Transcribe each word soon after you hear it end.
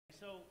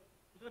so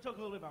we're going to talk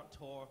a little bit about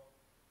TOR,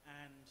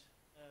 and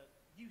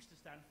used to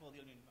stand for the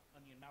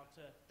onion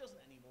mouter,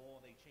 doesn't anymore,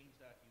 they changed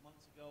that a few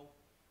months ago.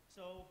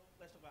 So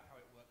let's talk about how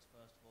it works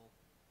first of all.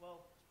 Well,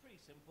 it's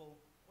pretty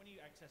simple. When you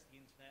access the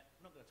internet,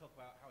 I'm not going to talk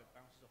about how it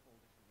bounces off all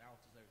different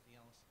routers and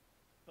everything else,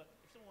 but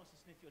if someone wants to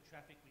sniff your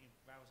traffic when you're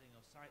browsing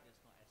a site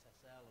that's not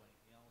SSL or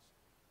anything else,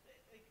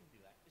 they can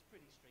do that. It's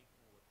pretty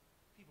straightforward.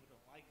 People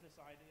don't like this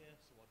idea,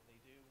 so what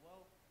do?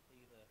 Well, they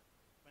either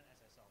run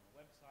SSL on the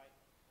website,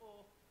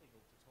 or they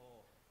go to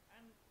TOR.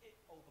 And it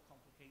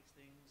overcomplicates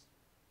things,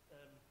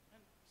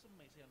 and some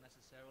may say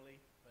unnecessarily,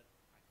 but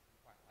I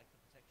quite like the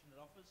protection it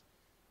offers.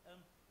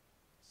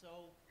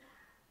 So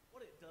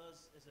what it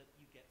does is that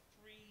you get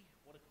three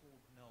what are called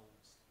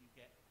nodes. You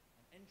get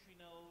an entry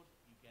node,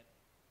 you get a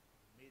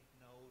mid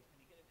node, and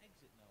you get an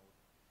exit node.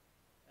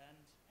 And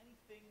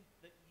anything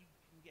that you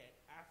can get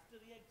after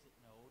the exit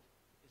node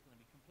is going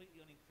to be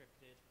completely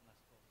unencrypted, unless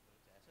of course you go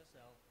to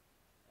SSL,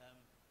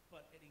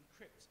 but it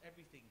encrypts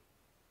everything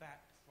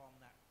back from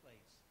that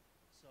place.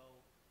 So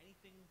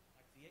anything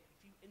like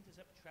if you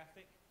intercept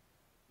traffic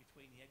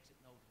between the exit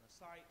node and the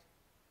site,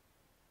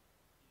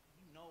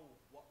 you know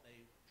what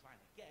they're trying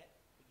to get,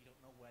 but you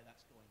don't know where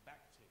that's going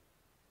back to.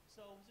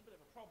 So it's a bit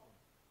of a problem.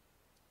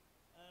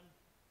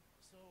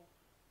 So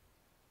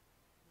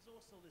there's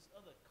also this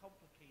other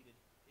complicated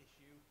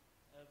issue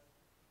of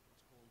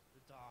what's called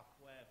the dark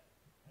web,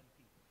 and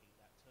people hate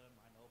that term.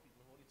 I know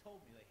people have already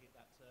told me they hate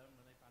that term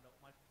when they found out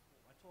what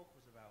my talk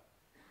was about.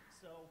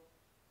 So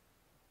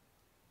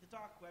the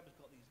dark web has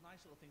got these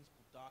nice little things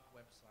called dark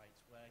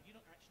websites where you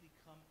don't actually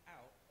come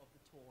out of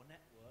the TOR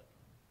network.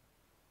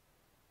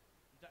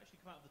 You don't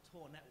actually come out of the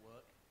TOR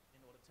network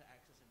in order to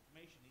access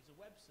information. These are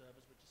web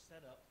servers which are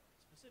set up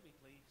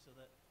specifically so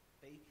that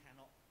they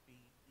cannot be,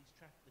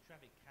 the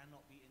traffic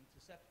cannot be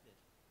intercepted.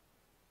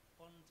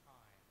 Fun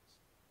times.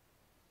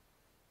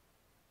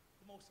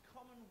 The most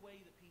common way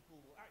that people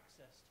will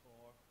access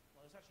TOR,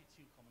 well, there's actually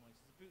two common ways.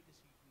 There's a boot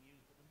disk you can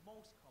use, but the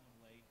most common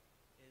way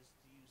is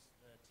to use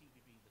the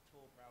TBB, the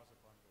TOR Browser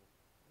Bundle.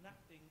 And that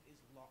thing is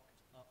locked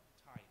up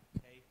tight,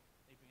 okay?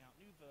 They bring out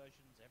new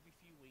versions every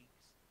few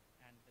weeks,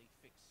 and they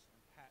fix and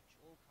patch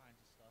all kinds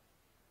of stuff.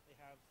 They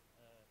have,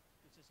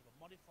 consists of a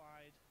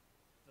modified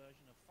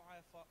version of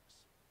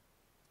Firefox.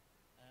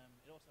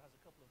 It also has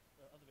a couple of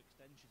other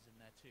extensions in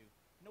there too.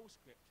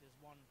 NoScript is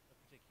one of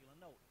particular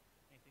note.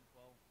 And you think,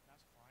 well,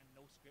 that's fine.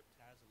 NoScript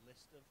has a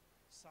list of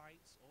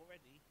sites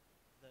already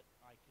that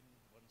I can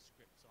run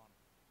scripts on,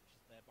 which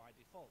is there by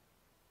default.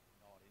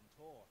 Not in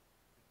TOR,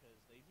 because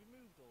they've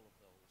removed all of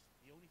those.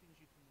 The only things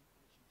you can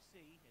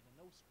see in a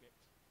NoScript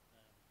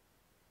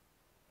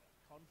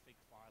config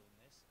file in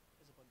this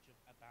is a bunch of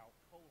about :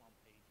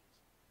 pages.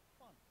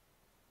 Fun.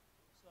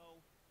 So,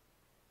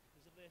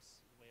 because of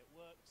this, the way it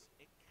works,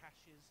 it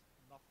caches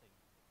nothing.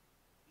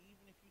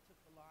 Even if you took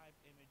a live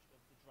image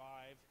of the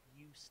drive,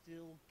 you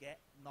still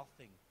get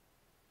nothing.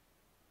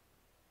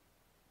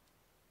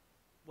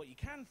 What you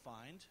can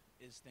find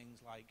is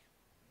things like,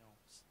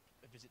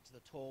 a visit to the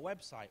TOR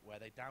website where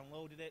they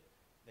downloaded it,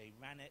 they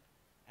ran it,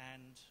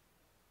 and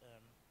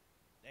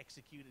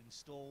executed,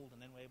 installed,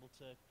 and then were able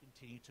to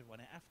continue to run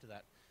it after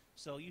that.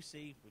 So you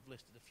see, we've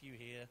listed a few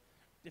here,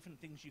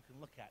 different things you can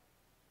look at.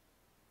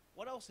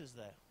 What else is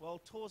there? Well,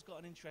 TOR's got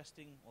an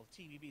interesting, or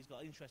TBB's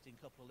got an interesting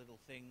couple of little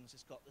things.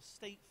 It's got the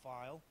state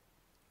file,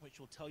 which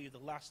will tell you the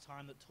last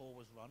time that TOR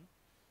was run.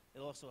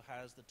 It also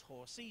has the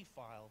TORC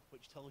file,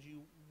 which tells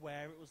you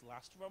where it was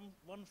last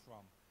run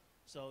from.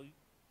 So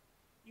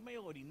you may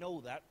already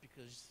know that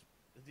because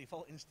the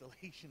default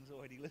installation is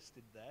already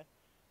listed there,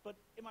 but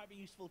it might be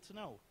useful to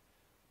know.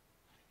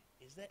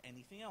 Is there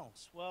anything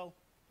else? Well,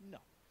 no.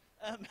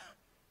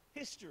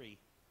 History.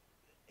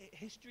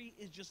 History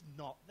is just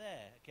not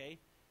there, okay?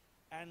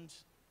 And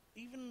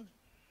even,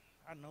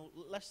 I don't know,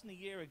 less than a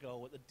year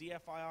ago at the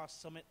DFIR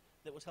summit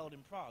that was held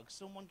in Prague,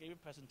 someone gave a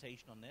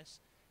presentation on this,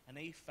 and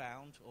they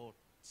found, or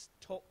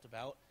talked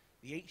about,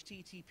 the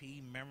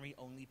HTTP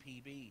memory-only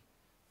PB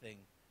thing,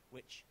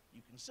 which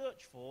you can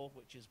search for,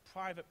 which is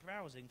private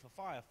browsing for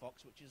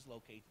Firefox, which is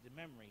located in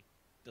memory.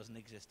 Doesn't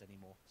exist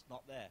anymore. It's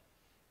not there,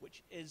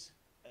 which is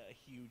a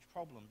huge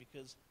problem,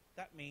 because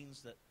that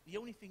means that the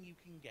only thing you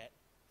can get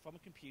from a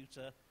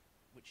computer,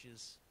 which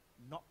is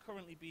not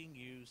currently being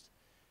used,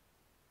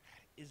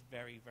 is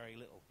very, very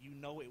little. You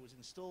know it was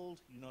installed,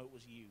 you know it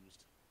was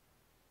used.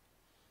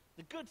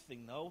 The good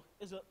thing, though,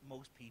 is that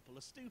most people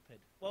are stupid.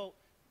 Well,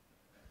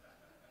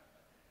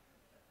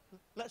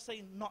 let's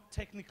say not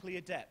technically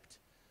adept.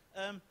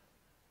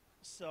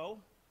 So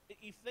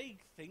if they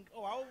think,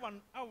 oh,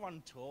 I'll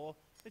run TOR,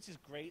 this is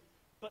great,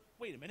 but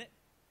wait a minute,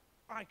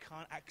 I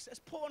can't access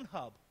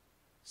Pornhub.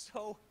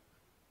 So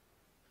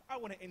I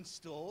want to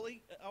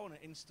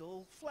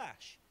install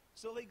Flash.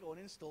 So they go and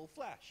install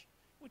Flash,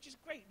 which is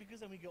great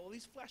because then we get all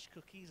these Flash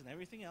cookies and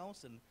everything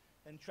else,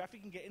 and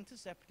traffic can get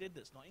intercepted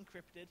that's not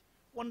encrypted.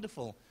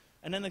 Wonderful.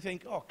 And then they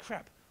think, oh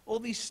crap, all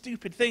these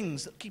stupid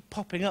things that keep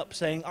popping up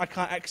saying I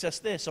can't access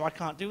this or I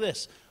can't do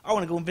this. I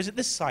want to go and visit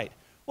this site.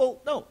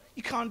 Well, no,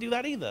 you can't do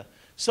that either.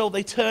 So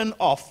they turn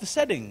off the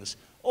settings.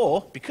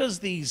 Or because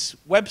these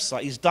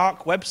websites, these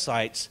dark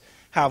websites,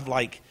 have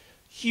like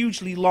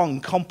hugely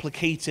long,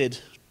 complicated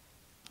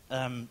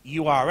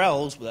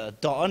URLs with a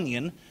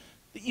 .onion,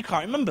 that you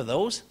can't remember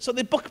those, so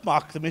they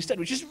bookmark them instead,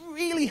 which is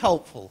really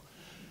helpful.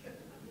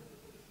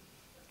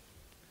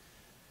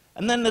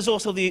 And then there's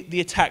also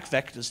the attack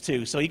vectors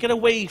too. So you get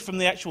away from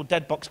the actual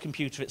dead box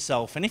computer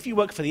itself. And if you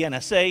work for the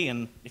NSA,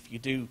 and if you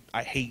do,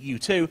 I hate you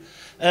too,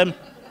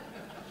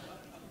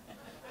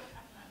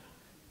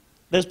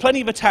 there's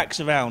plenty of attacks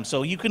around.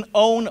 So you can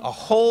own a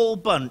whole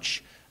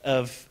bunch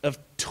of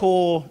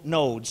TOR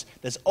nodes.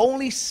 There's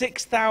only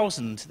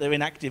 6,000 that are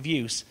in active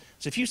use.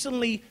 So if you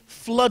suddenly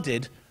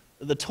flooded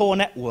the TOR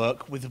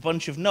network with a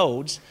bunch of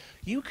nodes,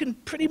 you can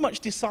pretty much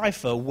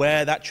decipher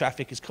where that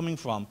traffic is coming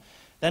from.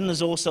 Then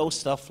there's also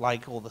stuff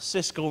like all the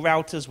Cisco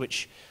routers,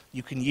 which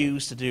you can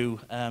use to do,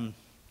 I'm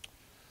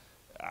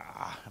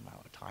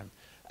out of time.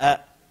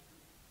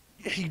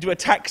 You do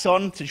attacks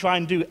on to try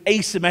and do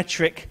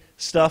asymmetric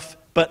stuff,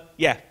 but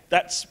yeah,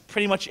 that's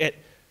pretty much it.